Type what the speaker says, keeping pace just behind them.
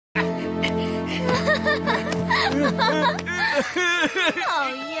讨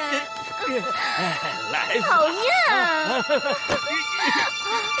厌！来，讨厌！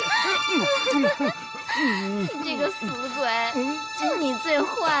你这个死鬼，就你最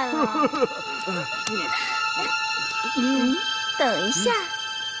坏了。等一下，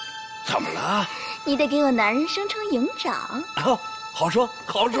怎么了？你得给我男人升成营长。哦，好说，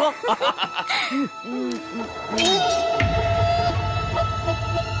好说。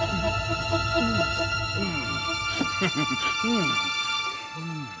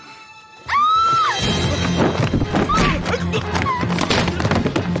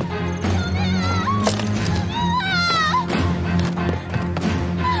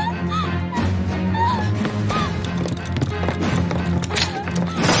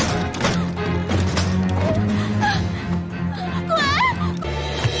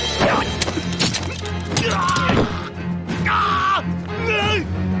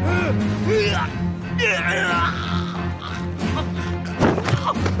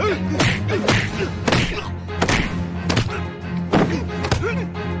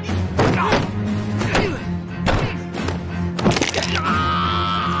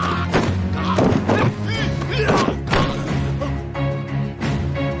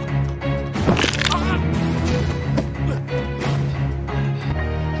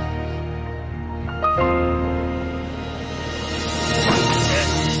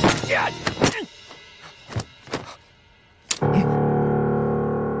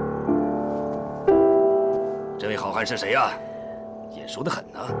是谁呀？眼熟得很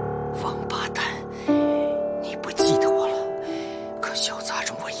呢。王八蛋，你不记得我了？可小杂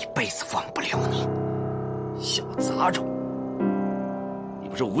种，我一辈子忘不了你。小杂种，你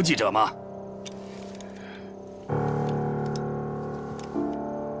不是无忌者吗？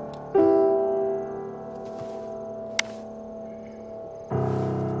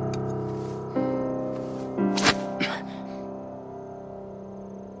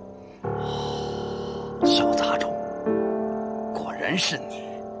小杂种。真是你，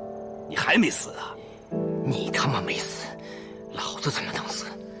你还没死啊？你他妈没死，老子怎么能死？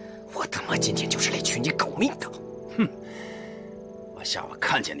我他妈今天就是来取你狗命的！哼！我下午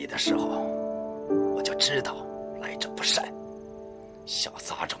看见你的时候，我就知道来者不善。小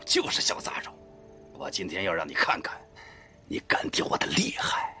杂种就是小杂种，我今天要让你看看，你干掉我的厉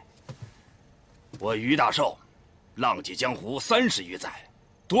害。我于大寿，浪迹江湖30余载，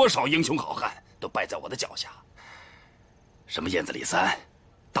多少英雄好汉都败在我的脚下。什么燕子李三，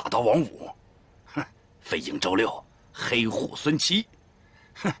大刀王五，哼，飞鹰周六，黑虎孙七，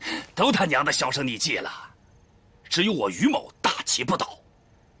哼，都他娘的销声匿迹了。只有我于某大旗不倒。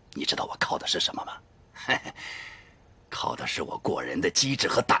你知道我靠的是什么吗？嘿嘿，靠的是我过人的机智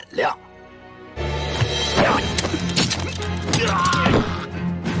和胆量。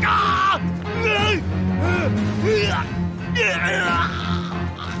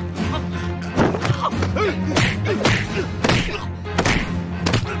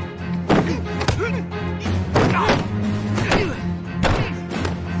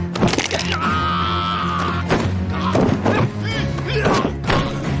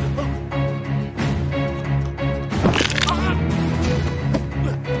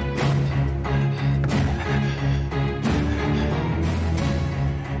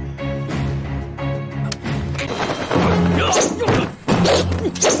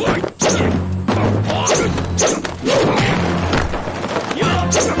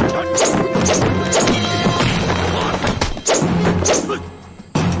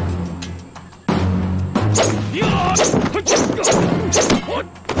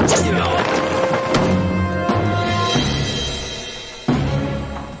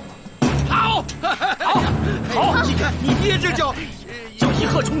好，你看你爹这叫一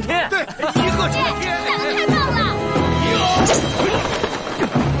鹤冲天，对，一鹤冲天，干得太棒了！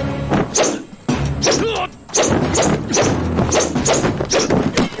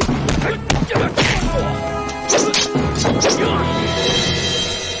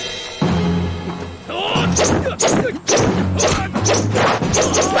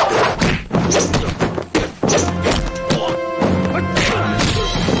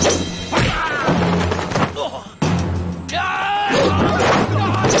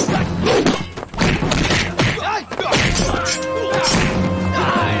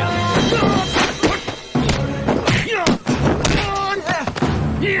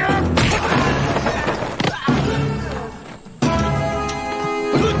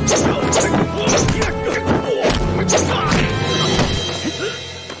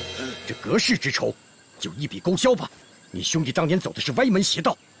隔世之仇，就一笔勾销吧。你兄弟当年走的是歪门邪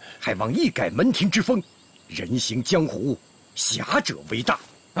道，还望一改门庭之风，人行江湖，侠者为大。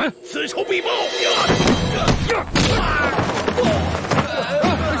此仇必报！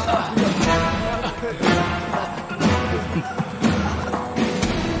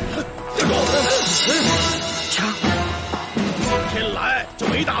枪！今天来就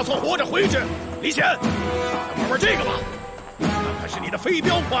没打算活着回去。李显，玩玩这个吧，看看是你的飞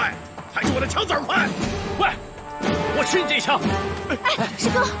镖快，还是我的枪子儿快？喂，我吃你这一枪！哎，师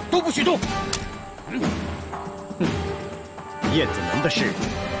哥，都不许动！燕子门的事，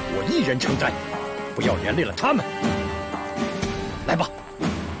我一人承担，不要连累了他们。来吧，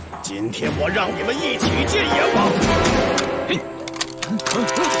今天我让你们一起见阎王！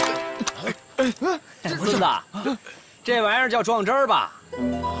孙子，这玩意儿叫撞针儿吧？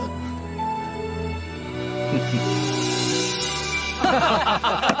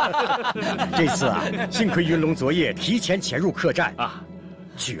这次啊，幸亏云龙昨夜提前潜入客栈啊，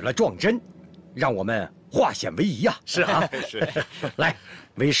取了撞针，让我们化险为夷呀！是啊，是。来，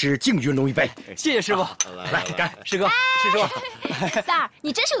为师敬云龙一杯。谢谢师傅，来干，师哥，师叔。三儿，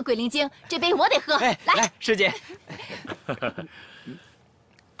你真是个鬼灵精，这杯我得喝。来，师姐。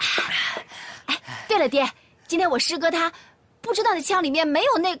哎，对了，爹，今天我师哥他不知道那枪里面没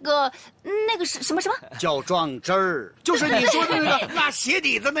有那个什么叫撞针儿，就是你说的那个那鞋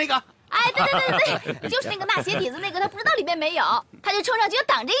底子那个。哎，对，就是那个纳鞋底子那个，他不知道里面没有，他就冲上去要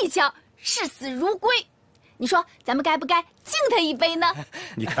挡这一枪，视死如归。你说咱们该不该敬他一杯呢？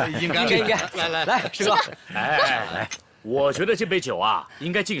你看，应该。来，师哥，来，我觉得这杯酒啊，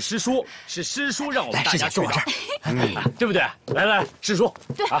应该敬师叔，是师叔让我们大家去的，对不对？来，师叔，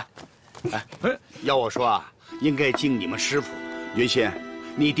对啊，要我说啊，应该敬你们师傅云仙，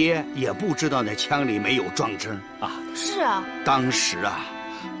你爹也不知道那枪里没有撞针啊。是啊，当时啊，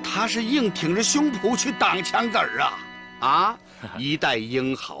他是硬挺着胸脯去挡枪子儿啊，一代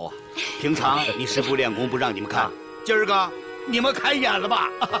英豪啊！平常你师傅练功不让你们看，今儿个你们开眼了吧？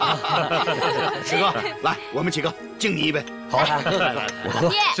师哥，来，我们几个敬你一杯。好，我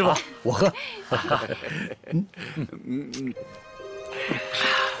喝，师傅，我喝。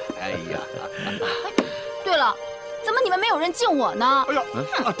哎呀，对了，怎么你们没有人敬我呢？哎呦，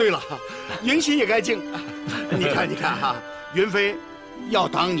对了，云心也该敬。你看哈，云飞要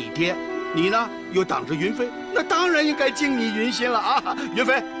当你爹，你呢又挡着云飞，那当然应该敬你云心了啊！云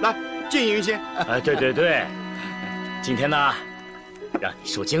飞，来敬云心。对，今天呢，让你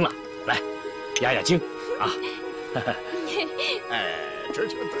受惊了，来压压惊啊！哎，这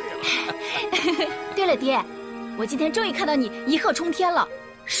就对了。对了，爹，我今天终于看到你一鹤冲天了，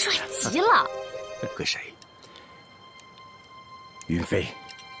帅极了。跟谁？云飞，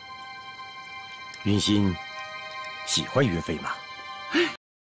云心喜欢云飞吗？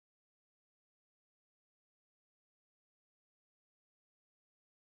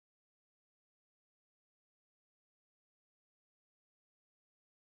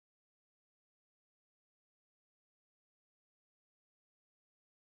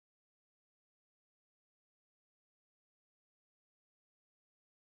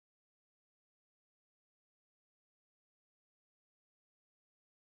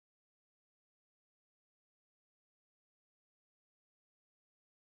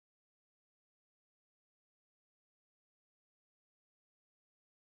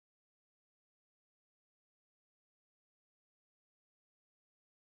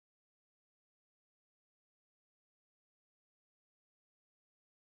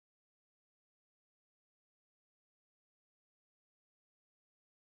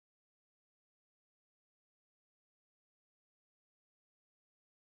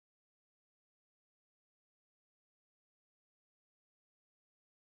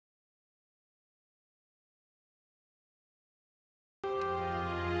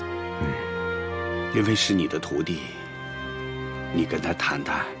云飞是你的徒弟，你跟他谈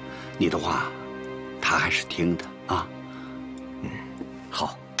谈，你的话，他还是听的啊。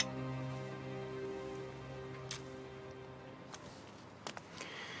好。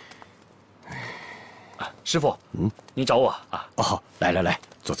师傅，你找我啊？哦，来，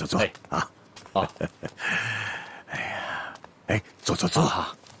坐，哎啊。哦，坐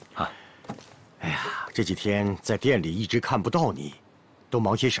啊。哎呀，这几天在店里一直看不到你，都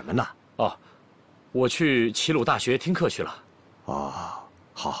忙些什么呢？哦，我去齐鲁大学听课去了。哦，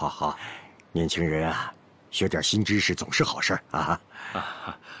好，年轻人啊，学点新知识总是好事啊。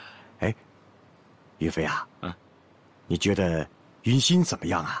哎，云飞啊，你觉得云心怎么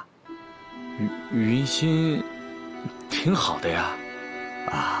样啊？云心挺好的呀。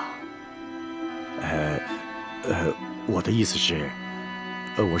啊，我的意思是，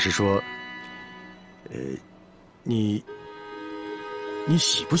我是说，你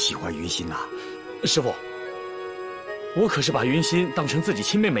喜不喜欢云心呐？师傅，我可是把云心当成自己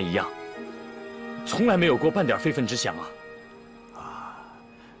亲妹妹一样，从来没有过半点非分之想啊！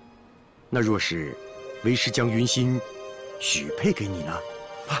那若是为师将云心许配给你呢？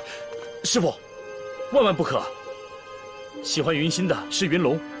师傅，万万不可！喜欢云心的是云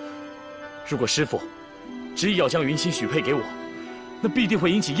龙，如果师傅执意要将云心许配给我，那必定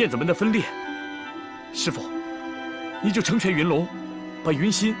会引起燕子们的分裂。师傅，你就成全云龙，把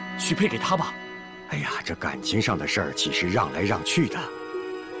云心许配给他吧。哎呀，这感情上的事儿岂是让来让去的？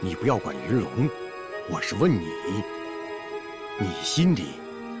你不要管云龙，我是问你，你心里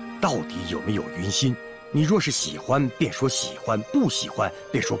到底有没有云心？你若是喜欢，便说喜欢；不喜欢，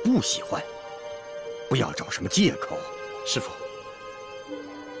便说不喜欢。不要找什么借口。师傅，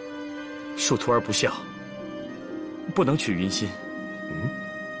恕徒儿不孝，不能娶云心。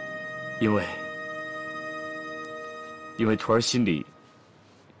因为徒儿心里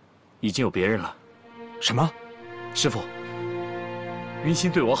已经有别人了。什么？师傅，云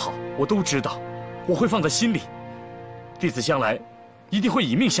心对我好，我都知道，我会放在心里。弟子将来一定会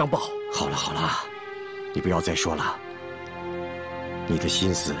以命相报。好了好了，你不要再说了。你的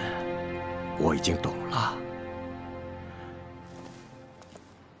心思我已经懂了。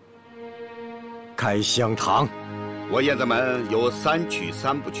开香堂。我燕子门有3取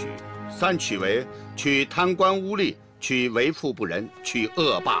3不取。3取为取贪官污吏，取为富不仁，取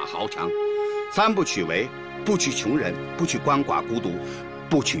恶霸豪强。3不取为不取穷人，不取鳏寡孤独，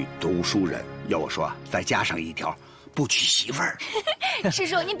不取读书人。要我说，再加上一条，不娶媳妇儿。师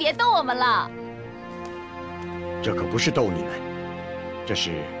叔，您别逗我们了。这可不是逗你们，这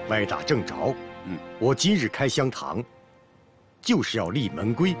是歪打正着。我今日开香堂，就是要立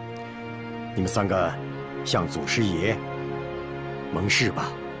门规。你们3个向祖师爷盟誓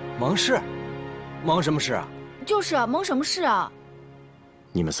吧。盟誓？盟什么誓啊？就是啊，盟什么誓啊？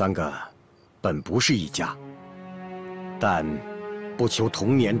你们3个本不是一家，但不求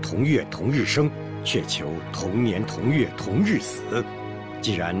同年同月同日生，却求同年同月同日死。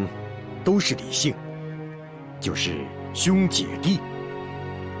既然都是理性，就是兄姐弟，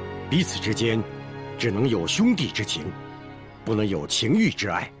彼此之间只能有兄弟之情，不能有情欲之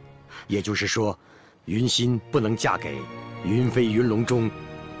爱。也就是说，云心不能嫁给云飞云龙中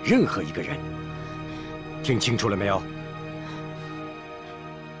任何一个人。听清楚了没有？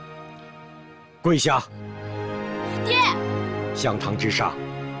跪下！爹！香堂之上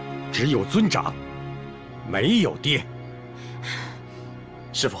只有尊长，没有爹。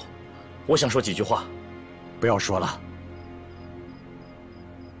师傅，我想说几句话。不要说了，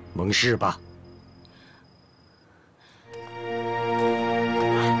盟誓吧。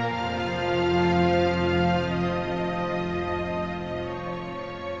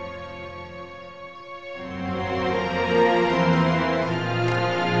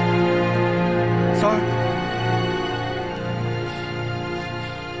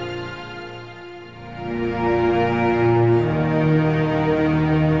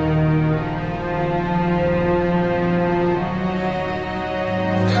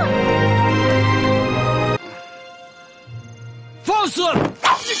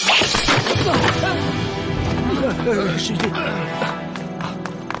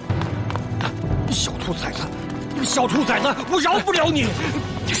小兔崽子，我饶不了你！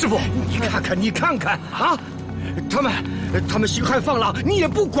师傅，你看看啊！他们行害放浪，你也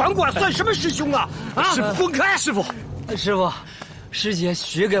不管管，算什么师兄啊？啊！师傅，滚开！师傅，师姐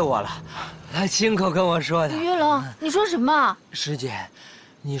许给我了，她亲口跟我说的。云龙，你说什么？师姐，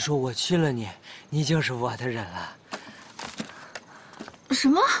你说我亲了你，你就是我的人了。什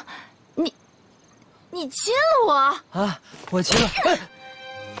么？你亲了我？啊，我亲了。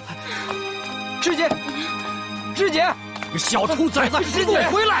师姐。师姐，小兔崽子，师姐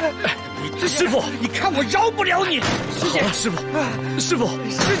回来！师傅，你看我饶不了你！师姐，师傅，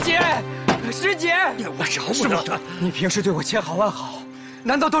师姐，我饶不了他！你平时对我千好万好，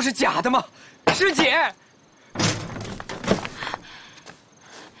难道都是假的吗？师姐，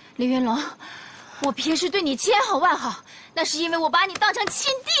李云龙，我平时对你千好万好，那是因为我把你当成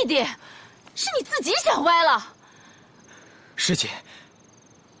亲弟弟，是你自己想歪了。师姐，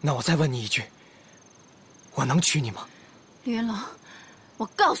那我再问你一句。我能娶你吗？李云龙，我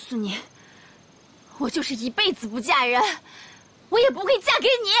告诉你，我就是一辈子不嫁人，我也不会嫁给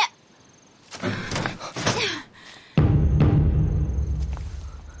你。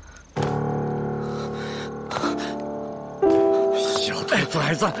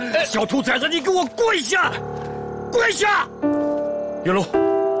小兔崽子，你给我跪下！跪下！云龙，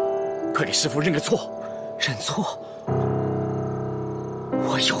快给师傅认个错。认错？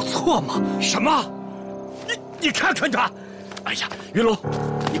我有错吗？什么？你看看他，哎呀，云龙，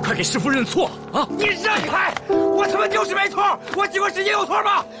你快给师傅认错啊！你让开！我他妈就是没错，我喜欢师姐有错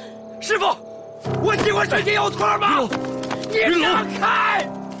吗？师傅，我喜欢师姐有错吗？你让开！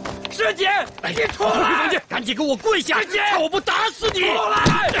师姐，你出来！赶紧给我跪下！师姐，看我不打死你！出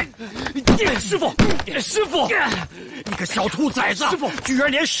来！师傅，师傅，你个小兔崽子！师傅，居然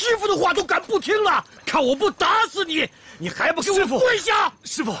连师傅的话都敢不听了！看我不打死你！你还不给我跪下！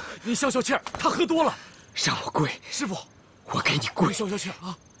师傅，您消消气儿，他喝多了。让我跪！师傅，我给你跪！消消气儿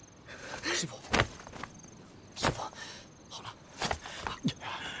啊！师傅，师傅，好了。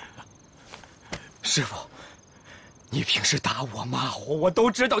师傅，你平时打我骂我，我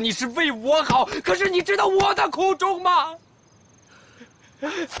都知道你是为我好，可是你知道我的苦衷吗？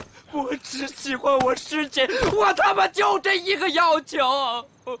我只喜欢我师姐，我他妈就这一个要求。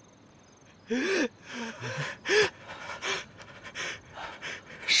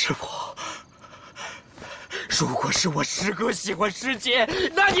师傅，如果是我师哥喜欢师姐，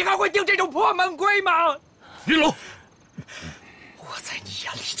那你还会定这种破门规吗？云龙，我在你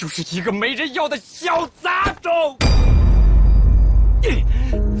眼里就是一个没人要的小杂种。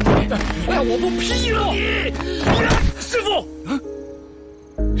那我不劈了你！师傅，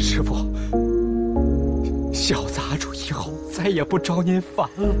师傅，小杂种以后再也不找您烦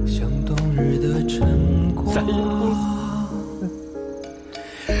了，像冬日的晨光，再也不。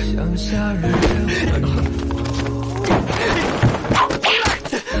像夏日的晚风，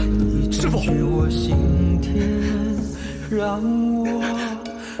你师傅，我心田，让我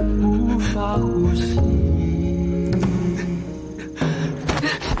无法呼吸。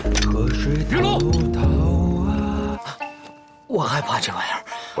河水滔滔啊！我害怕这玩意儿。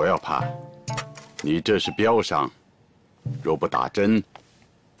不要怕，你这是标伤，若不打针，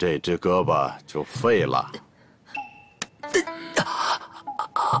这只胳膊就废了。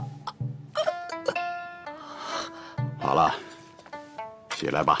好了，起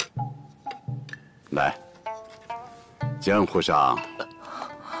来吧。来，江湖上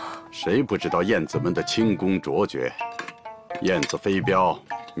谁不知道燕子们的轻功卓绝？燕子飞镖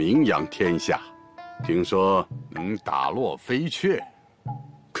名扬天下，听说能打落飞雀，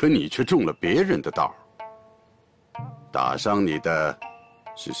可你却中了别人的道。打伤你的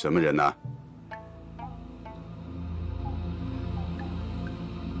是什么人呢？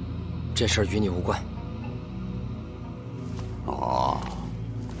这事儿与你无关。哦，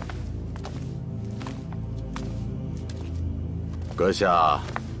阁下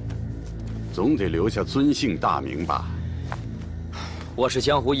总得留下尊姓大名吧？我是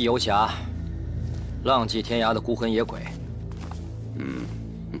江湖一游侠，浪迹天涯的孤魂野鬼。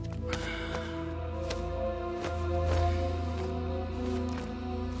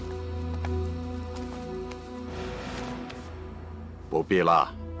不必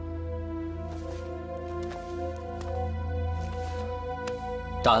了。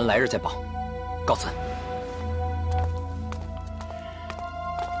大恩来日再报，告辞。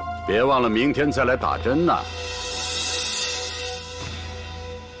别忘了明天再来打针呐。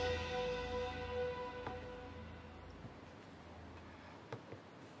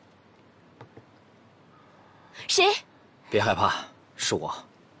谁？别害怕，是我。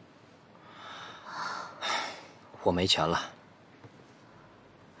我没钱了。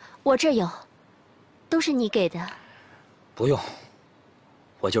我这儿有，都是你给的。不用，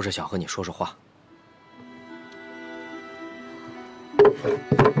我就是想和你说说话。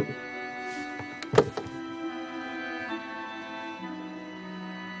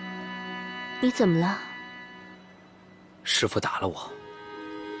你怎么了？师父打了我，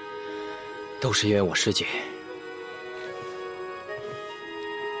都是因为我师姐。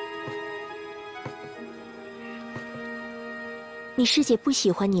你师姐不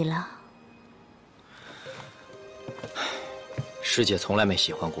喜欢你了？师姐从来没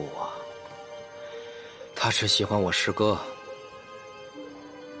喜欢过我，她只喜欢我师哥。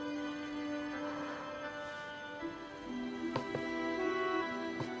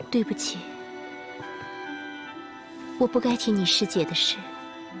对不起，我不该提你师姐的事，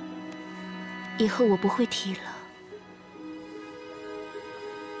以后我不会提了。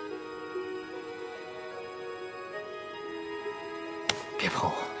别碰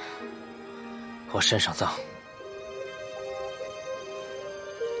我，我身上脏。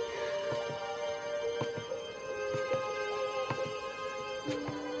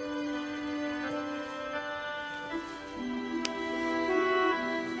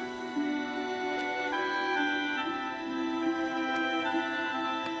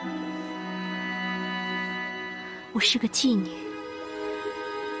我是个妓女，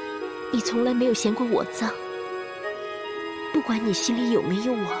你从来没有嫌过我脏。不管你心里有没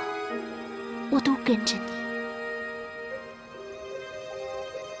有我，我都跟着你。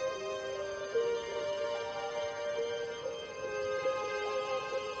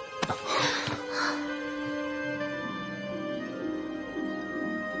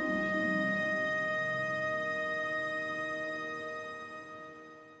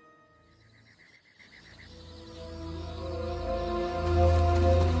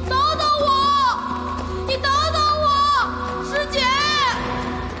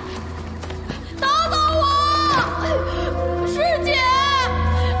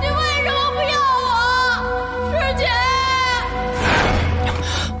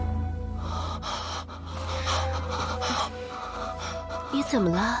怎么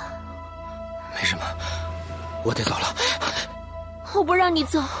了？没什么，我得走了。我不让你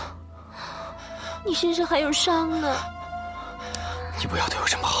走，你身上还有伤呢。你不要对我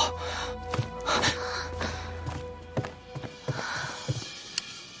这么好。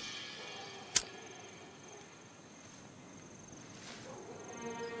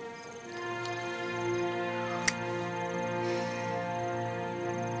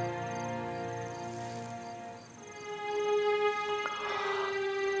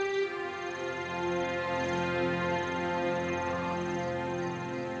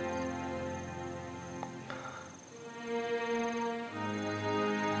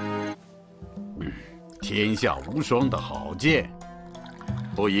天下无双的好剑，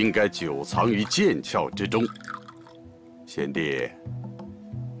不应该久藏于剑鞘之中。贤弟，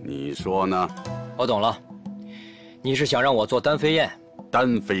你说呢？我懂了，你是想让我做单飞燕？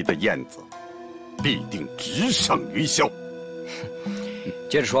单飞的燕子，必定直上云霄。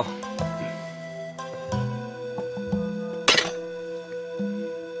接着说。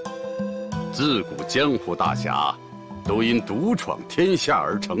自古江湖大侠，都因独闯天下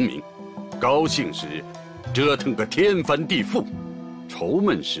而成名。高兴时，折腾个天翻地覆；愁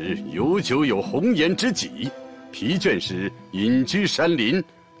闷时，有酒有红颜知己；疲倦时，隐居山林，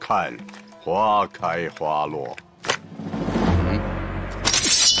看花开花落。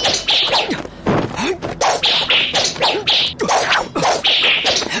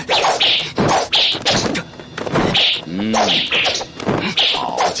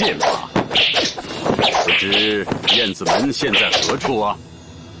好剑法。不知燕子门现在何处啊？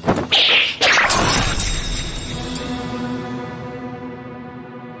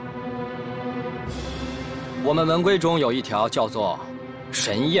我们门规中有一条叫做“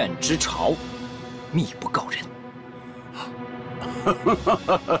神燕之巢”，密不告人。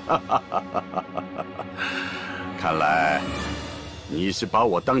看来你是把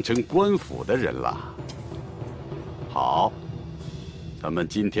我当成官府的人了。好，咱们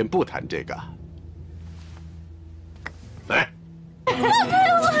今天不谈这个。来。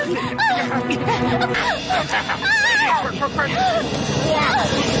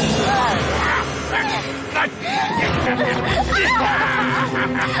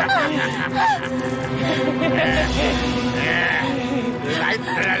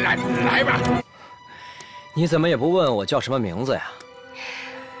来吧！你怎么也不问我叫什么名字呀？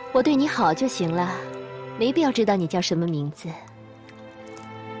我对你好就行了，没必要知道你叫什么名字。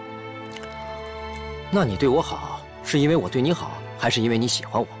那你对我好，是因为我对你好，还是因为你喜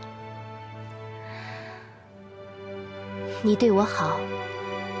欢我？你对我好，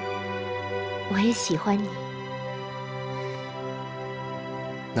我也喜欢你。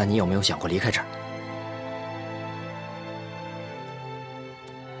那你有没有想过离开这儿？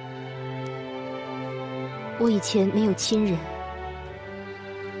我以前没有亲人，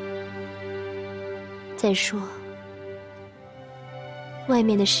再说，外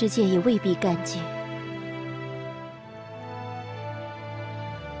面的世界也未必干净。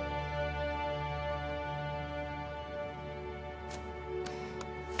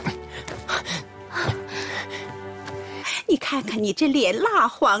你看看你这脸蜡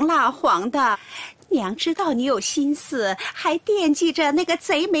黄蜡黄的，娘知道你有心思，还惦记着那个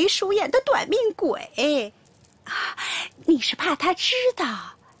贼眉鼠眼的短命鬼。你是怕他知道？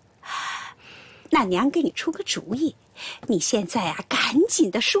那娘给你出个主意，你现在啊，赶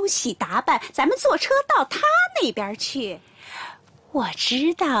紧的梳洗打扮，咱们坐车到他那边去。我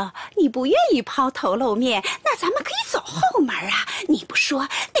知道你不愿意抛头露面，那咱们可以走后门啊。你不说，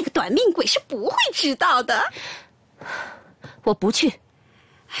那个短命鬼是不会知道的。我不去。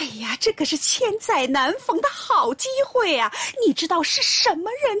哎呀，这可是千载难逢的好机会啊！你知道是什么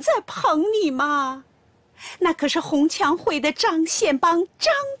人在捧你吗？那可是红墙会的张宪邦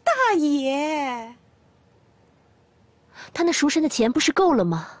张大爷。他那赎身的钱不是够了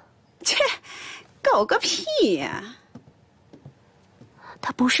吗？切，够个屁呀！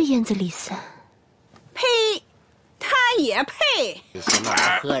他不是燕子李三。呸！他也配！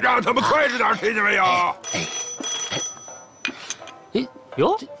让他们快着点，听见没有？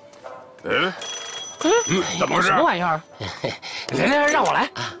哟，怎么回事？什么玩意儿？来，让我来。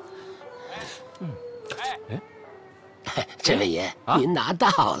这位爷，您拿到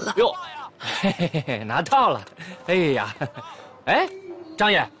了哟，嘿嘿嘿，拿到了。哎呀，哎，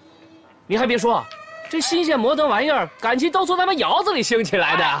张爷，你还别说，这新鲜摩登玩意儿，感情都从咱们窑子里兴起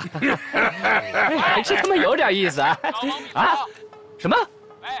来的，还是他妈有点意思啊！啊？什么？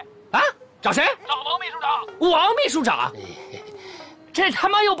哎，啊？找谁？找王秘书长。王秘书长？这他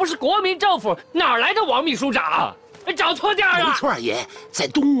妈又不是国民政府，哪来的王秘书长？找错地儿了。没错，爷，在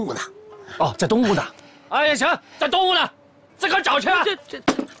东屋呢。哦，在东屋呢。哎呀，行，在东屋呢，自个儿找去啊！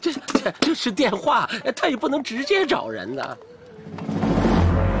这是电话，他也不能直接找人呢。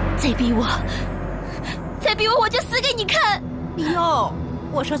再逼我，我就死给你看！哟，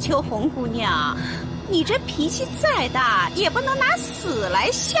我说秋红姑娘，你这脾气再大，也不能拿死来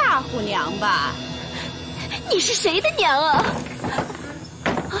吓唬娘吧？你是谁的娘啊？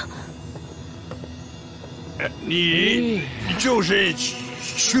你就是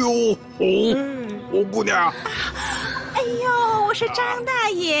秋红姑娘。哎呦，我说张大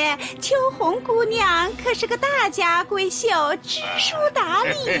爷，秋红姑娘可是个大家闺秀，知书达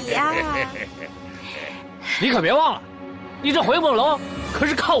理呀。你可别忘了，你这回梦楼可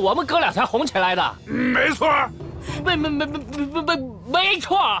是靠我们哥俩才红起来的。没错。没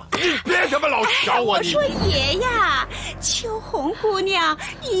错。你别他妈老瞧我！我说爷呀，秋红姑娘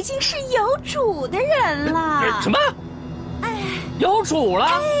已经是有主的人了。什么？哎，有主了？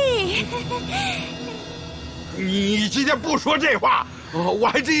哎，你今天不说这话，我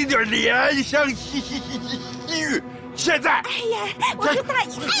还真有点怜香惜玉。现在，哎呀，我说大爷，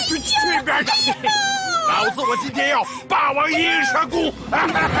去边去！老子我今天要霸王硬上弓！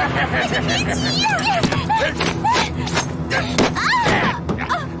别急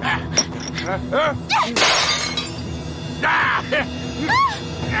呀！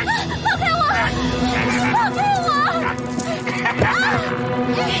放开我！放开我！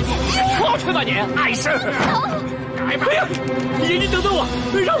出去吧你，碍事！来吧！爷，你等等我，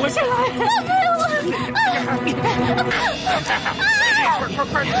让我先来！放开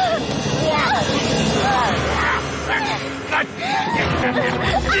我！快！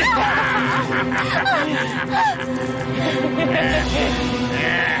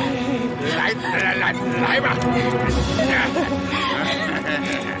来吧！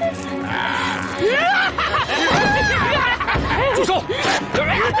住手！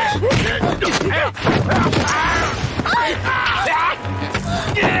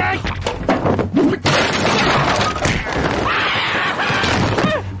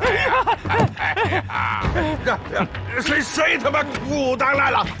谁他妈武当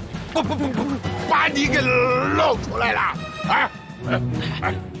来了？不，把你给露出来了！啊！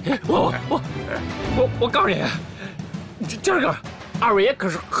我告诉你，今儿个二位爷可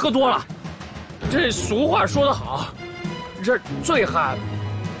是喝多了。这俗话说得好，这醉汉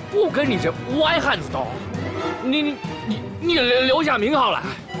不跟你这歪汉子斗，你留下名号来。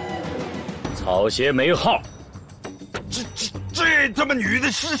草鞋没号。这他妈女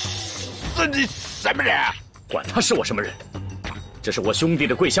的是你什么人？管他是我什么人，这是我兄弟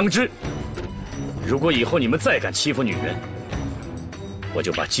的桂香枝。如果以后你们再敢欺负女人，我就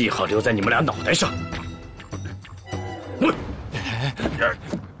把记号留在你们俩脑袋上。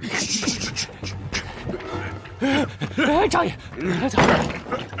张爷，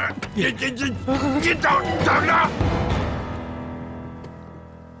你等着！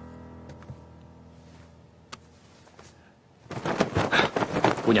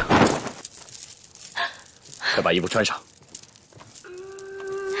姑娘，快把衣服穿上。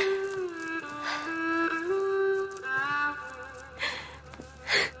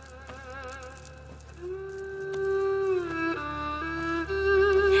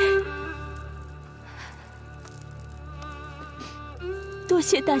多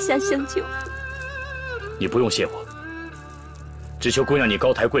谢大侠相救。你不用谢我，只求姑娘你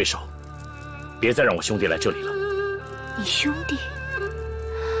高抬贵手，别再让我兄弟来这里了。你兄弟？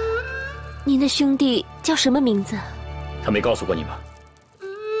你那兄弟叫什么名字？他没告诉过你吗？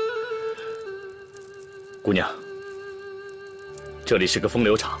姑娘，这里是个风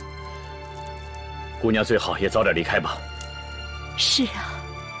流场，姑娘最好也早点离开吧。是啊，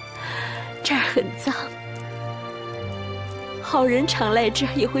这儿很脏，好人常来这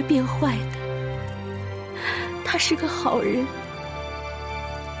儿也会变坏的。他是个好人，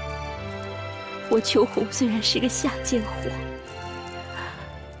我秋红虽然是个下贱货，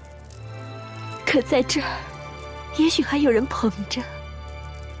可在这儿也许还有人捧着。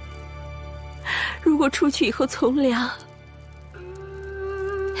如果出去以后从良，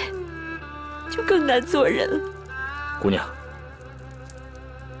就更难做人了。姑娘，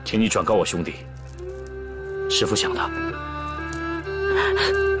请你转告我兄弟，师父想他。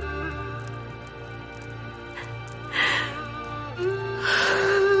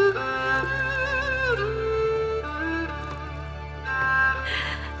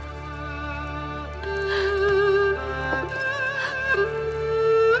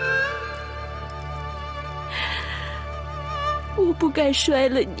不该摔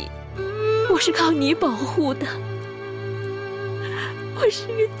了你，我是靠你保护的。我是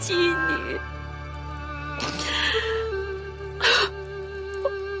个妓女，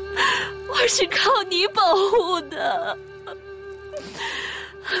我是靠你保护的。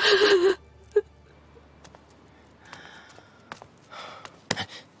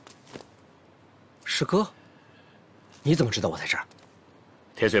师哥，你怎么知道我在这儿？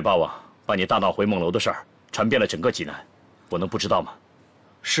铁嘴霸王把你大闹回梦楼的事儿传遍了整个济南，我能不知道吗？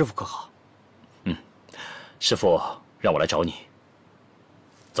师傅可好？师傅让我来找你。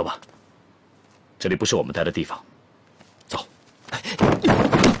走吧，这里不是我们待的地方。走。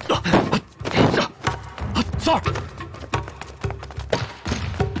三儿。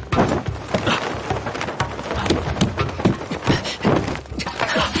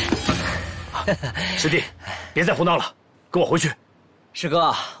师弟，别再胡闹了，跟我回去。师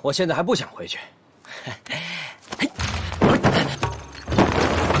哥，我现在还不想回去。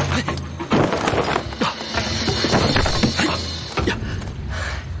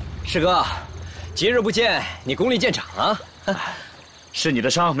师哥，今日不见，你功力见长啊！是你的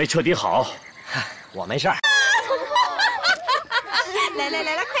伤没彻底好，我没事儿。来，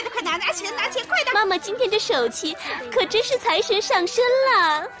快点，拿钱，快点！妈妈今天这手气，可真是财神上身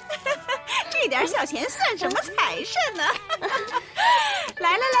了。这点小钱算什么财神呢？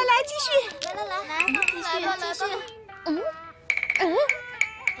来，继续！来，继续。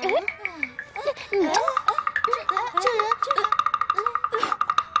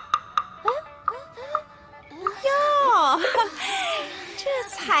哟，这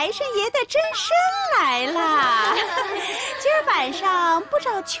财神爷的真身来了！今儿晚上不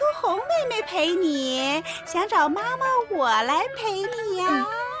找秋红妹妹陪你，想找妈妈我来陪你呀？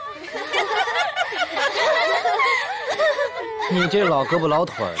你这老胳膊老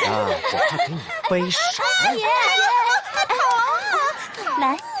腿的，我还给你背啥呀？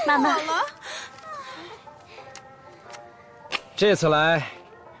来，妈妈。这次来，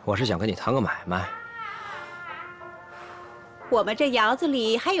我是想跟你谈个买卖。我们这窑子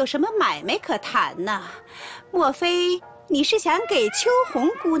里还有什么买卖可谈呢？莫非你是想给秋红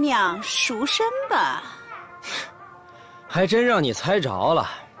姑娘赎身吧？还真让你猜着了，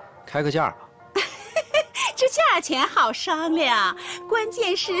开个价吧。这价钱好商量，关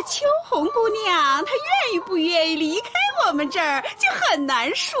键是秋红姑娘她愿意不愿意离开我们这儿，就很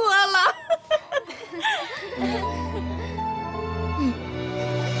难说了。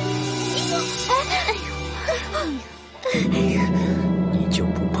你就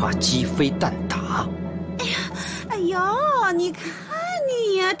不怕鸡飞蛋打？哎呦，你看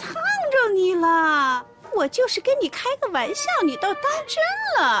你呀，烫着你了。我就是跟你开个玩笑，你倒当真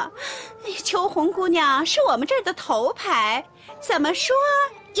了。秋红姑娘是我们这儿的头牌，怎么说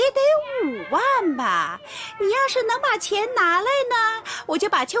也得5万吧。你要是能把钱拿来呢，我就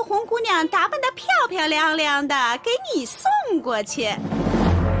把秋红姑娘打扮得漂漂亮亮的，给你送过去。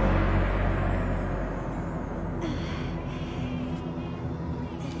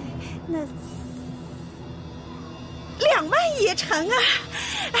那2万也成啊！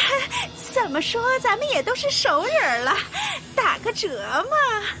怎么说，咱们也都是熟人了，打个折嘛。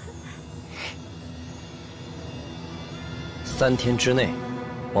3天之内，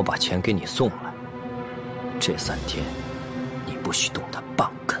我把钱给你送来。这3天，你不许动他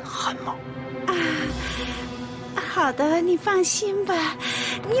半根汗毛。好的，你放心吧，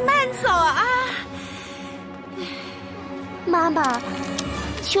你慢走啊。妈妈，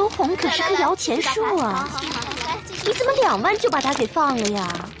秋红可是棵摇钱树啊，你怎么2万就把她给放了呀？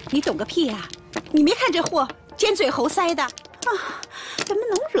你懂个屁呀！你没看这货尖嘴猴腮的啊，怎么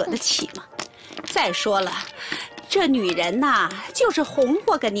能惹得起吗？再说了，这女人呐，就是红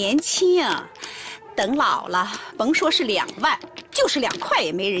过个年轻，等老了，甭说是2万，就是2块也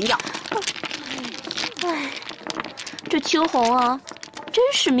没人要。哎，这秋红啊，真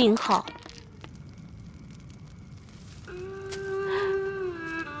是命好。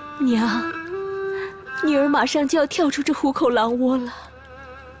娘，女儿马上就要跳出这虎口狼窝了。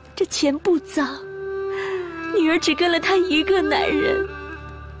这钱不脏，女儿只跟了他一个男人。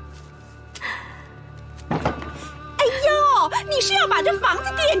哎呦，你是要把这房子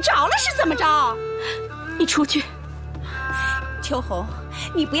点着了是怎么着？你出去。秋红，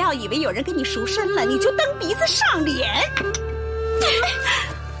你不要以为有人给你赎身了，你就蹬鼻子上脸。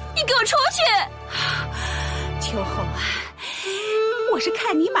你给我出去！秋红啊，我是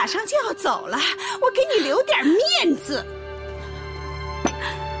看你马上就要走了，我给你留点面子。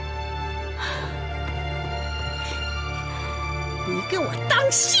你给我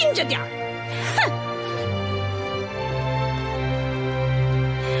当心着点儿！哼！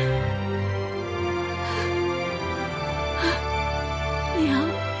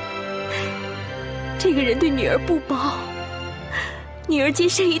那个人对女儿不薄，女儿今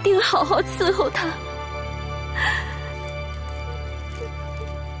生一定好好伺候他。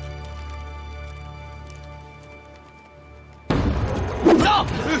走，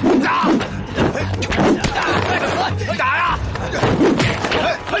打！打呀！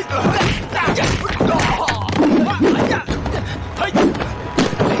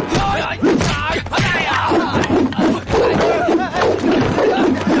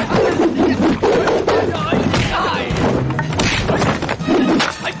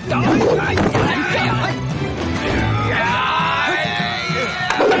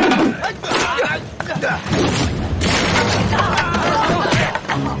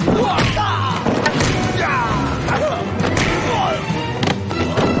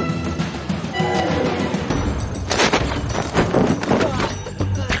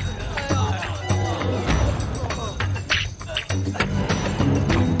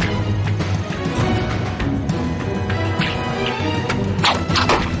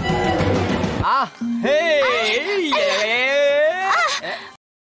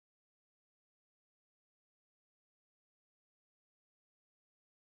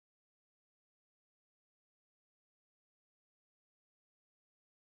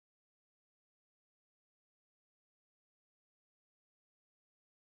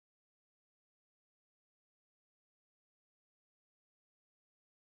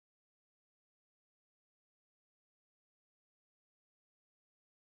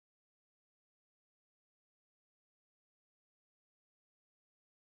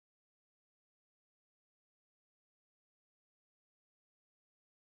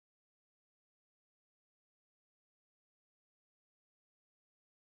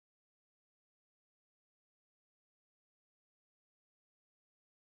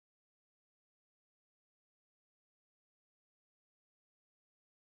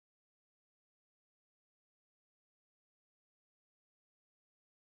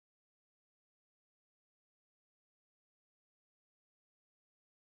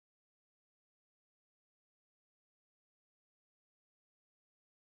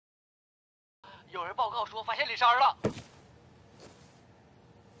有人报告说发现李三了，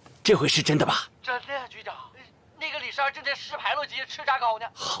这回是真的吧？真的，局长，那个李三正在石牌楼街吃炸糕呢。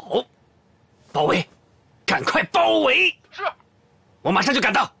好，包围，赶快包围！是，我马上就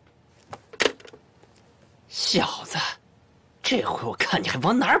赶到。小子，这回我看你还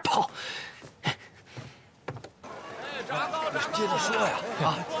往哪儿跑！接着说呀！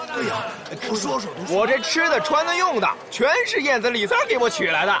啊，对呀，多说说。我这吃的、穿的、用的，全是燕子李三给我娶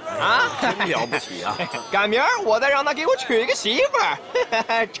来的啊！真了不起啊！赶明儿我再让他给我娶一个媳妇儿，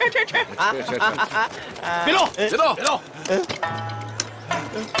吃啊！别动！别动！别动！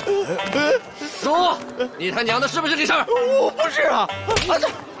说，你他娘的是不是李三？我不是啊！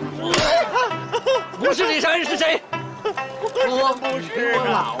不是李三是谁？我不是，我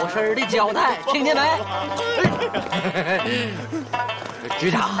老实的交代，听见没？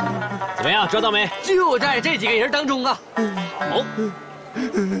局长，怎么样，抓到没？就在这几个人当中啊。好。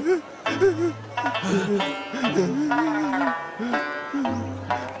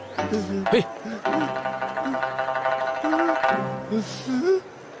嘿。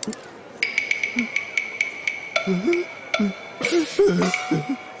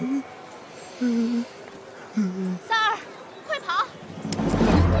三儿，快跑！这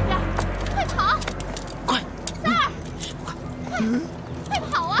边，快跑！快！三儿，快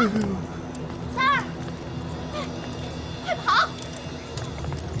跑啊！三儿，快跑！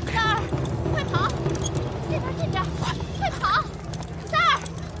三儿，快跑！这边，快跑！三儿，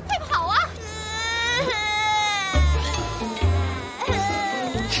快跑啊！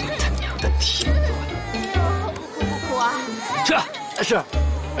这他娘的天哭不哭啊？是，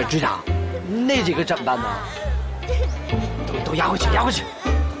局长。那几个怎么办呢？都押回去，押回去。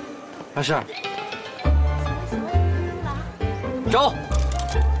啊，是。走。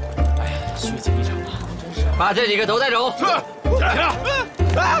哎呀，血溅一场啊！把这几个都带走。是。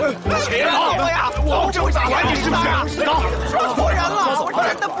起来！老呀，我不是管你是不是？走，说错人了，我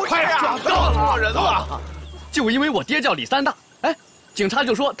真的不是啊！错人了。就因为我爹叫李三大，哎，警察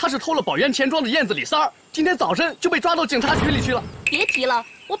就说他是偷了宝源钱庄的燕子李三儿，今天早晨就被抓到警察局里去了。别提了。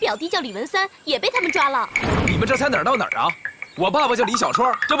我表弟叫李文三，也被他们抓了。你们这才哪儿到哪儿啊？我爸爸叫李小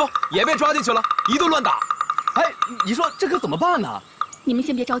川，这不也被抓进去了，一顿乱打。哎，你说这可怎么办呢？你们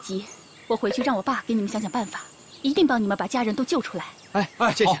先别着急，我回去让我爸给你们想想办法，一定帮你们把家人都救出来。哎，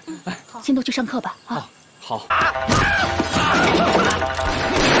谢谢。先都去上课吧。啊，好。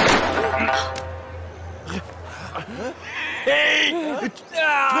兔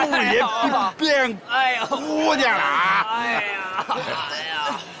爷变姑娘了啊！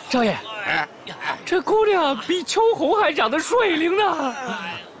少爷，这姑娘比秋红还长得水灵呢。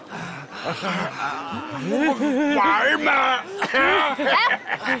玩嘛！来，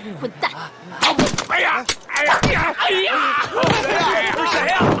混蛋！哎呀！哎呀！哎呀！谁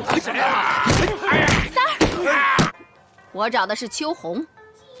呀？谁呀？哎呀！三儿，我找的是秋红。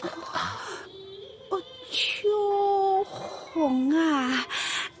秋红啊，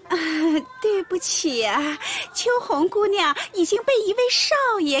对不起啊，秋红姑娘已经被一位少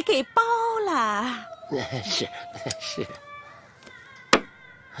爷给包了。是。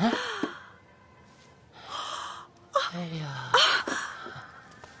啊！哎呀！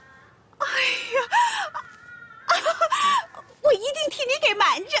我一定替你给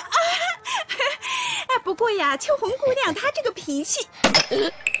瞒着。不过呀，秋红姑娘她这个脾气。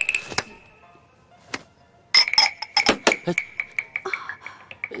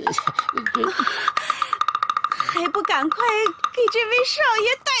还不赶快给这位少爷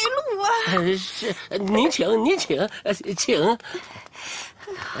带路啊！是，您请。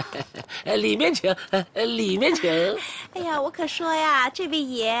里面请。哎呀，我可说呀，这位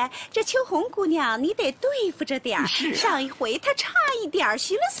爷，这秋红姑娘你得对付着点儿。上一回她差一点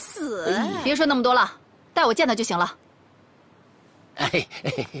寻了死。别说那么多了，带我见他就行了。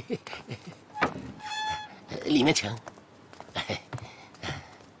里面请。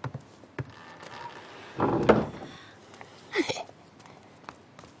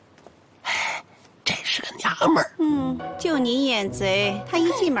这是个娘们儿。就你眼贼，她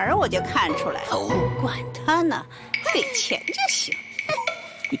一进门我就看出来了。管他呢，给钱就行。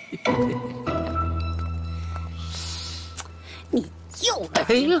你又来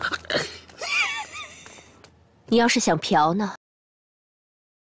了。你要是想嫖呢？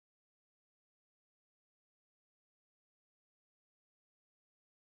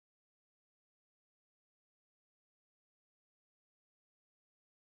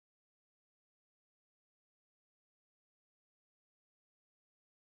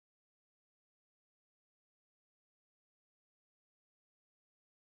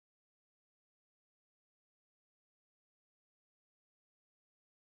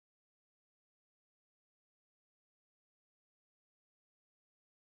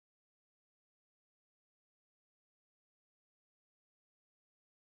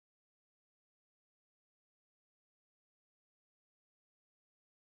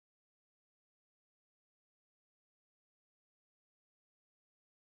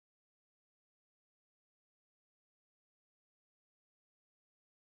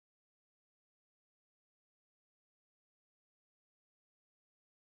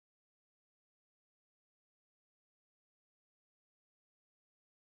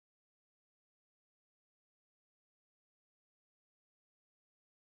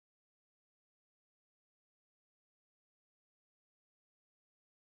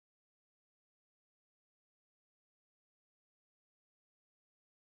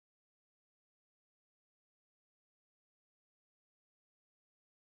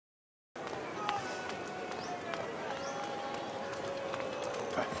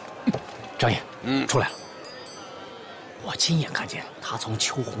张爷，出来了。我亲眼看见他从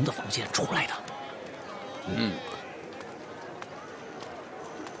秋红的房间出来的。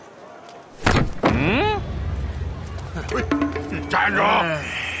站着！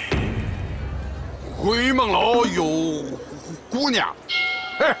回梦楼有姑娘，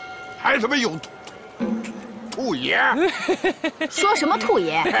还他妈有兔爷！说什么兔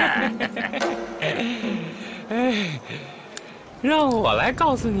爷？让我来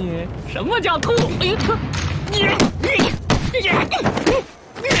告诉你什么叫兔。哎呦，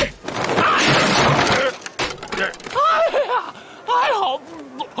哎好，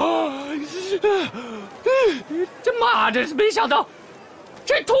这妈真是没想到，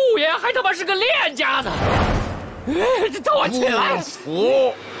这兔爷还他妈是个练家呢！这等我起来！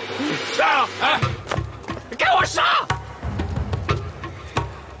服！上！给我上！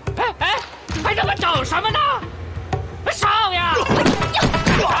还他妈等什么呢？上呀！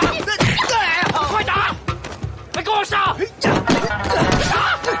快打！给我上！上！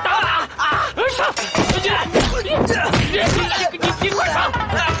打了！上！你快上！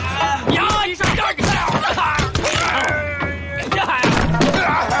呀！你上这儿！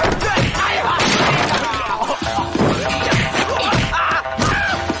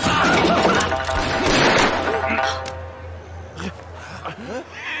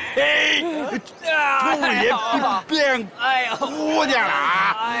兔爷变姑娘了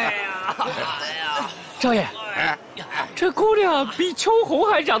啊！少爷，这姑娘比秋红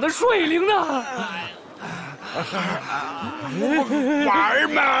还长得水灵呢。玩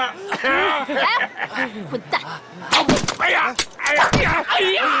嘛！来，混蛋！哎呀！哎呀！哎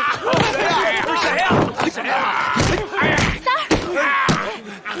呀！谁呀？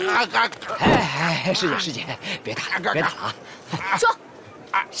师姐，别打了啊！说，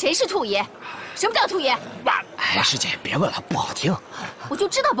谁是兔爷？什么叫兔爷？师姐别问了，不好听。我就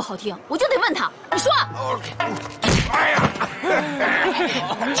知道不好听，我就得问他。你说。哎呀！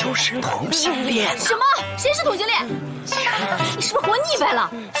就是同性恋。什么？谁是同性恋？你是不是活腻歪了？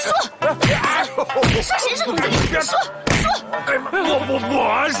说谁是同性恋？说。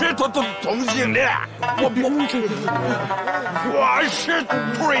我是同性恋，我是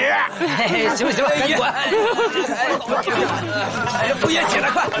兔爷。行了，赶紧滚！傅爷起来，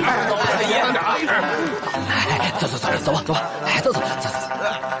快！走吧，走。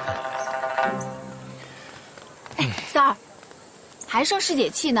三儿，还生师姐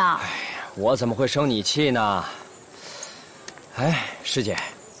气呢？我怎么会生你气呢？哎，师姐，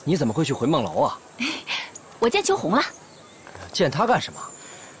你怎么会去回梦楼啊？我见秋红了。见她干什么？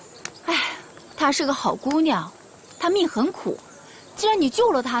哎，她是个好姑娘，她命很苦。既然你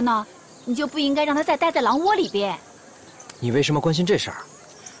救了她呢，你就不应该让她再待在狼窝里边。你为什么关心这事儿？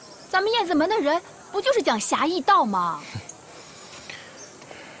咱们燕子门的人不就是讲侠义道吗？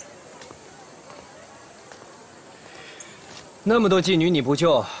那么多妓女你不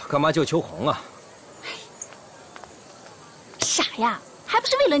救，干嘛救秋红啊？傻呀，还不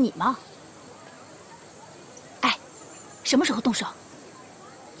是为了你吗？哎，什么时候动手？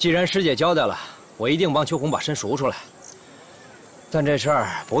既然师姐交代了，我一定帮秋红把身赎出来。但这事儿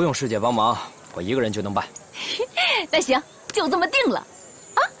不用师姐帮忙，我一个人就能办。那行，就这么定了，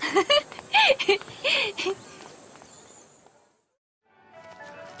啊！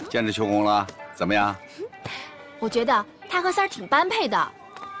见着秋红了，怎么样？我觉得他和三儿挺般配的。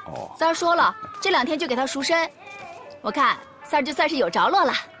哦，三儿说了，这2天就给他赎身，我看三儿就算是有着落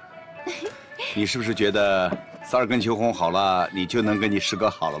了。你是不是觉得三儿跟秋红好了，你就能跟你师哥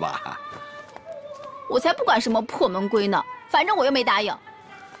好了吧？我才不管什么破门规呢，反正我又没答应。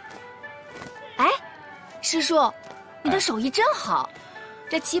哎，师叔，你的手艺真好，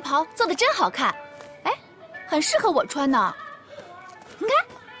这旗袍做的真好看，哎，很适合我穿呢。你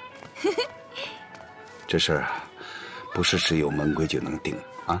看，这事儿不是只有门规就能定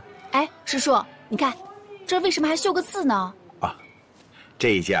啊！哎，师叔，你看，这为什么还绣个字呢？啊，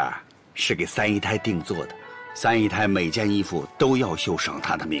这一件是给三姨太定做的，三姨太每件衣服都要绣上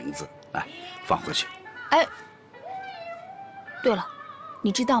她的名字。来，放回去。哎，对了，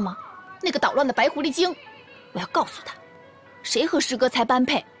你知道吗？那个捣乱的白狐狸精，我要告诉他，谁和师哥才般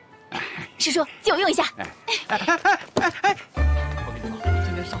配。师叔，借我用一下。我跟你说，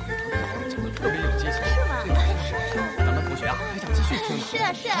今天上午堂讲的特别有激情，是吗？咱们同学啊，还想继续听吗？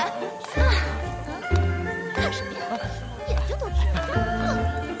是啊。看什么呀？眼睛都直。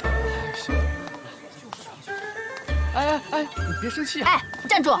哎，你别生气啊！哎，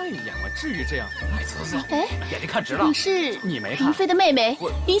站住！哎呀，我至于这样？哎，走，哎，眼睛看直了。你是你没看？云飞的妹妹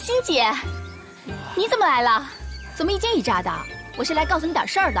云欣姐，你怎么来了？怎么一惊一乍的？我是来告诉你点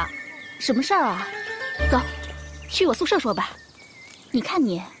事儿的。什么事儿啊？走，去我宿舍说吧。你看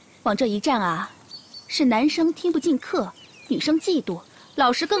你往这一站啊，是男生听不进课，女生嫉妒，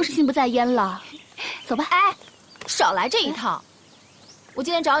老师更是心不在焉了。走吧。哎，少来这一套。我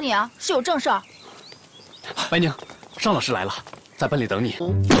今天找你啊，是有正事儿。白宁，尚老师来了，在班里等你。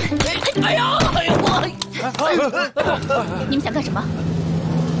哎呀，你们想干什么？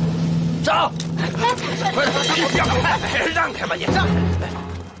上！让开吧，你让开！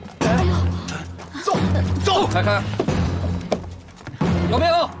哎呦，走！看，有没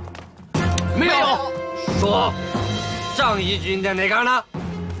有？没有。说，张义军在哪嘎呢？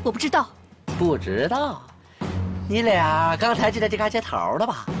我不知道。不知道？你俩刚才就在这嘎接头的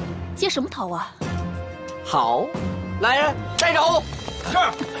吧？接什么头啊？好，来人带走。是，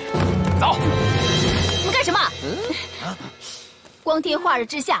走。你们干什么？光天化日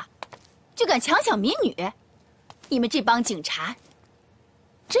之下，就敢强抢民女，你们这帮警察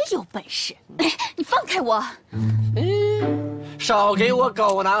真有本事！你放开我！少给我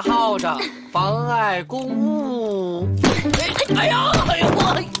狗拿耗子，妨碍公务！哎呀！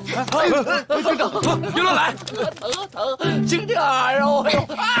队长，别乱来！疼，轻点儿哦！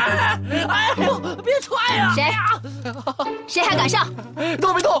哎呦，别踹呀！谁还敢上？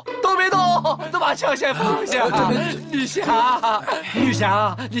都别动，都把枪先放下！女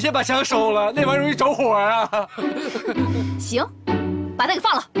侠，你先把枪收了，那玩意容易着火啊！行，把他给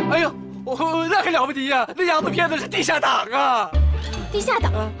放了。哎呦，那可了不得呀！那洋子片子是地下党啊！地下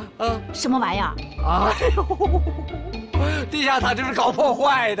党？什么玩意儿？哎呦，地下党就是搞破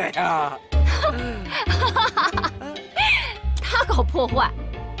坏的呀！他搞破坏，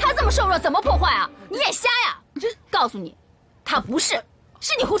他这么瘦弱怎么破坏啊？你眼瞎呀！告诉你，他不是，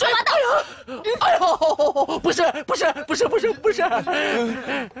是你胡说八道。哎呦，不是，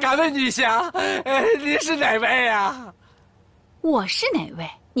敢问女侠，你是哪位呀？我是哪位？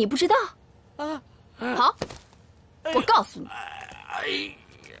你不知道？好，我告诉你，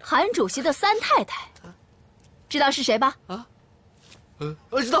韩主席的三太太，知道是谁吧？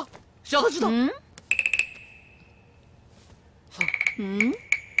我知道，小的知道。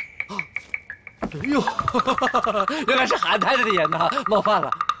哎呦，原来是韩太太的演呐，冒犯了。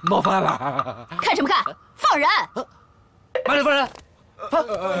看什么看？放人！放人！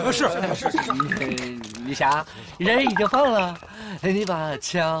是。女侠，人已经放了，你把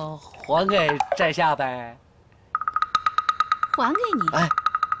枪还给在下呗。还给你？哎，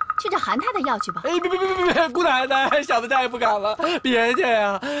去找韩太太要去吧。哎，别，姑奶奶，小的再也不敢了，别介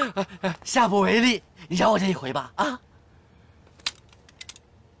呀，下不为例，你饶我这一回吧，啊。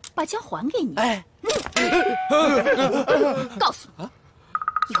把枪还给你。哎，告诉你，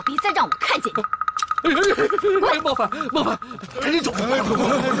以后别再让我看见你。冒犯，赶紧走！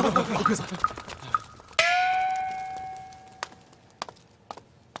快走！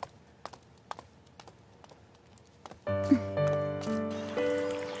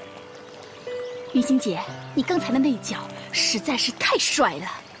云欣姐，你刚才的那一脚实在是太帅了。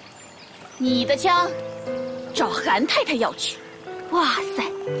你的枪找韩太太要去。哇塞，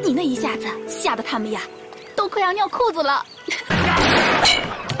你那一下子吓得他们呀，都快要尿裤子了。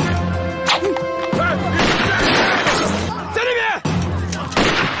在那边，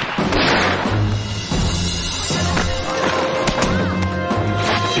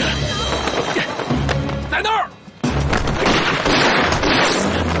在那儿。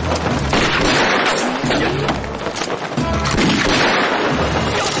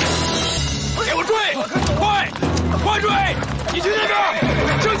给我追！快追！你去那边，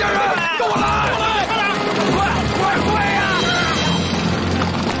剩下人跟我来！快呀！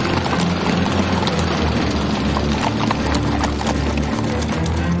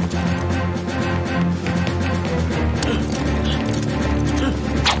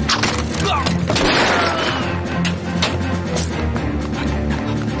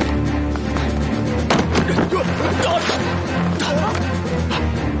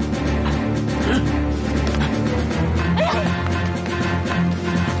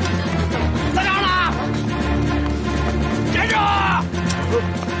在哪儿呢？站着！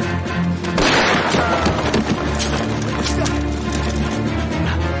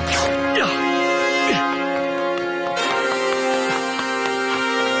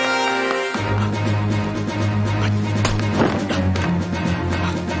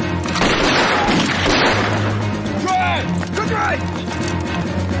追！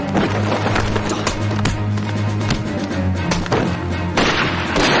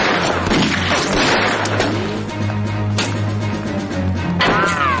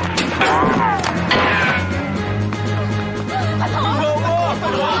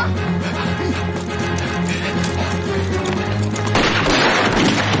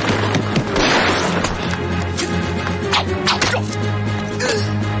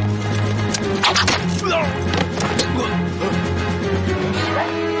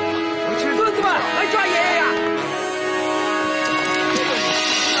孙子们，来抓爷爷呀！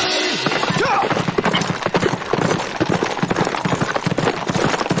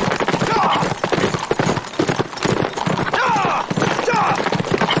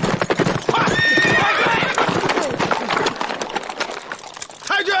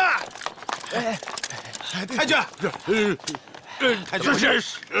太君，太君，太君，是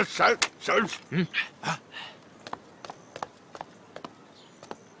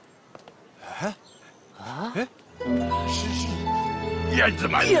燕子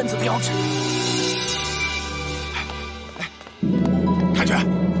门，燕子标志。太君，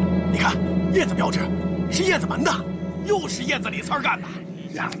你看燕子标志是燕子门的，又是燕子李三干的，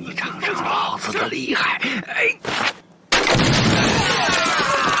让你尝尝老子的厉害！哎！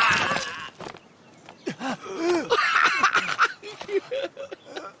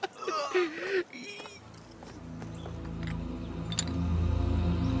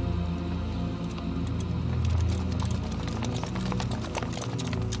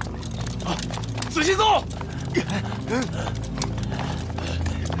仔细走，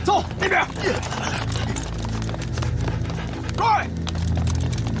走那边，快！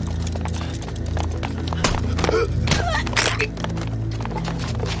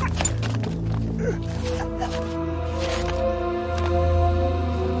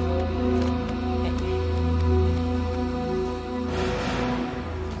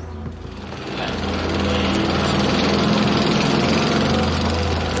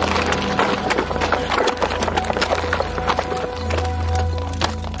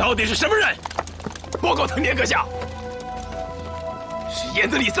到底是什么人？报告藤田阁下，是燕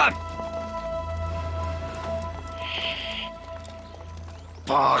子李三。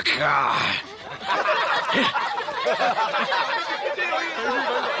八嘎！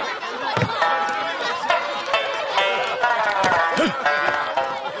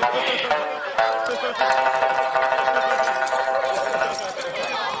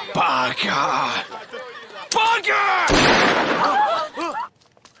八嘎！八嘎！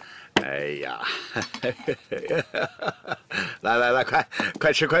哎呀，来来来，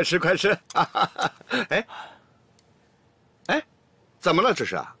快吃快吃快吃！哎哎，怎么了这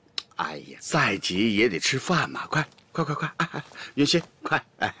是？哎呀，再急也得吃饭嘛！快！云溪，快！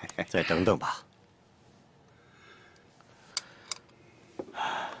哎，再等等吧。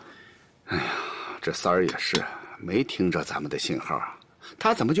哎呀，这三儿也是没听着咱们的信号啊，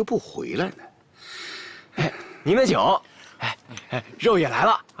他怎么就不回来呢？哎，您的酒，哎，肉也来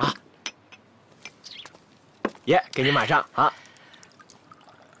了啊！爷，给您满上啊！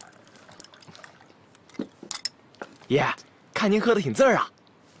爷，看您喝的挺字儿啊，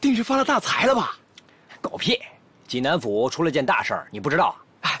定是发了大财了吧？狗屁！济南府出了件大事儿，你不知道？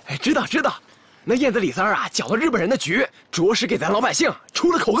哎，知道。那燕子李三儿啊，搅了日本人的局，着实给咱老百姓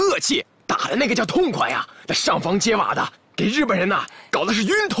出了口恶气，打的那个叫痛快呀！那上房揭瓦的，给日本人呐搞的是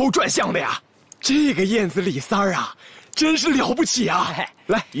晕头转向的呀！这个燕子李三儿啊，真是了不起啊！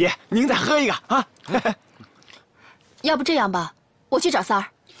来，爷，您再喝一个啊！要不这样吧，我去找三儿。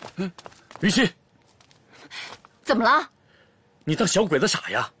于西，怎么了？你当小鬼子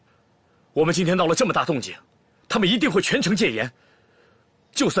傻呀？我们今天闹了这么大动静，他们一定会全城戒严。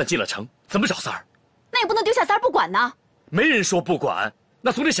就算进了城，怎么找三儿？那也不能丢下三儿不管呢。没人说不管，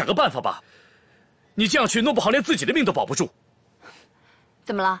那总得想个办法吧。你这样去，弄不好连自己的命都保不住。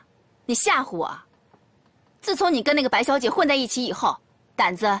怎么了？你吓唬我？自从你跟那个白小姐混在一起以后，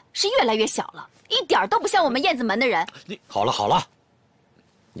胆子是越来越小了，一点都不像我们燕子门的人。好了，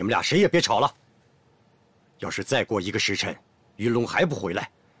你们俩谁也别吵了。要是再过1个时辰，云龙还不回来，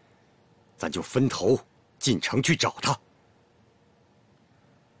咱就分头进城去找他。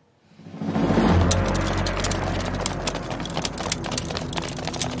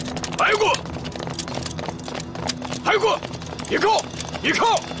排过，一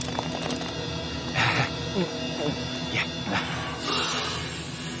扣！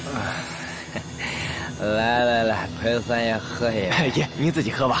来，陪三爷喝一杯。爷，您自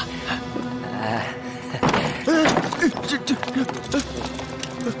己喝吧。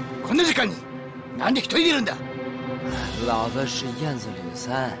こんな時間になんで一人でいるんだ？老子是燕子李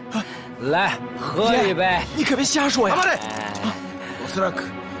三，来喝一杯。你可别瞎说呀！おそらく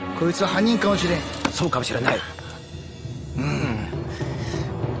こいつは犯人かもしれん。そうかもしれない。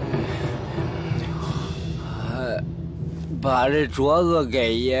把这镯子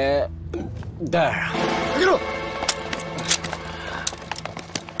给爷戴上。给住！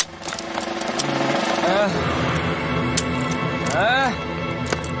哎，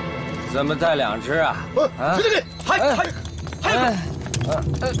怎么带2只啊？这里，还行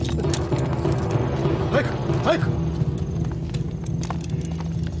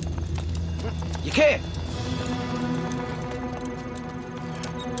け！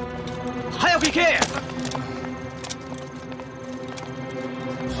早く行け！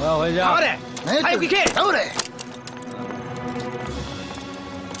我要回家。早く行け！等れ！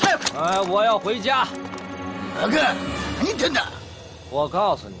我要回家。大哥，何言ってんだ？我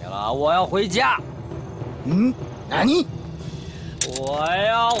告诉你了，我要回家。何？我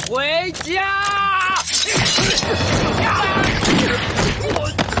要回家。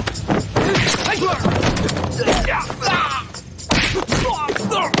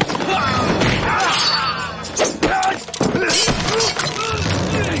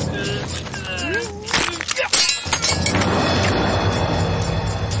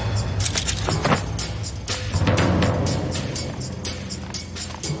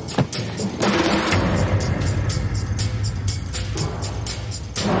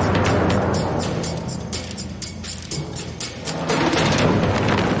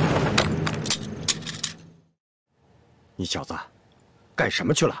你小子，干什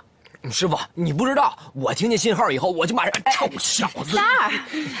么去了？师傅，你不知道，我听见信号以后，我就马上……臭小子！三儿，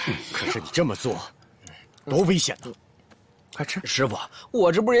可是你这么做，多危险呢！快吃！师傅，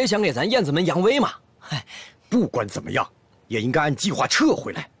我这不是也想给咱燕子门扬威吗？哎，不管怎么样，也应该按计划撤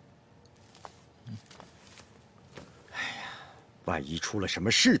回来。哎呀，万一出了什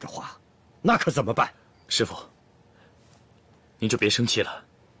么事的话，那可怎么办？师傅，您就别生气了。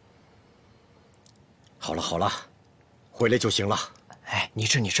好了，回来就行了。哎，你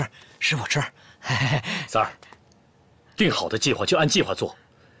吃，师傅吃。三儿，定好的计划就按计划做，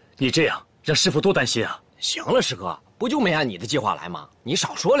你这样让师傅多担心啊！行了，师哥，不就没按你的计划来吗？你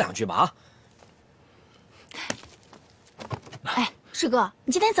少说2句吧啊！哎，师哥，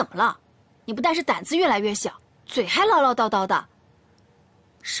你今天怎么了？你不但是胆子越来越小，嘴还唠唠叨叨的，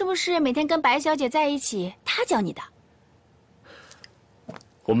是不是每天跟白小姐在一起，她教你的？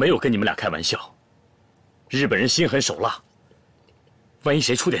我没有跟你们俩开玩笑。日本人心狠手辣，万一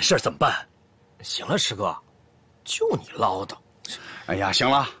谁出点事儿怎么办？行了，师哥，就你唠叨。哎呀，行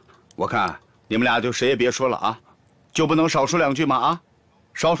了，我看你们俩就谁也别说了啊，就不能少说2句吗？啊，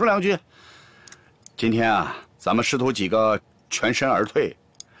少说2句。今天啊，咱们师徒几个全身而退，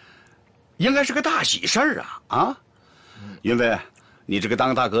应该是个大喜事儿啊！啊，云飞，你这个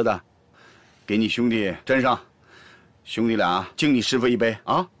当大哥的，给你兄弟斟上，兄弟俩敬你师傅一杯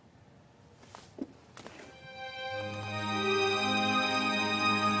啊！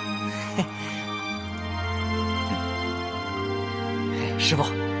师傅，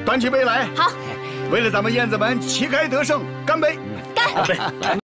端起杯来。好，为了咱们燕子门旗开得胜，干杯！干！干杯！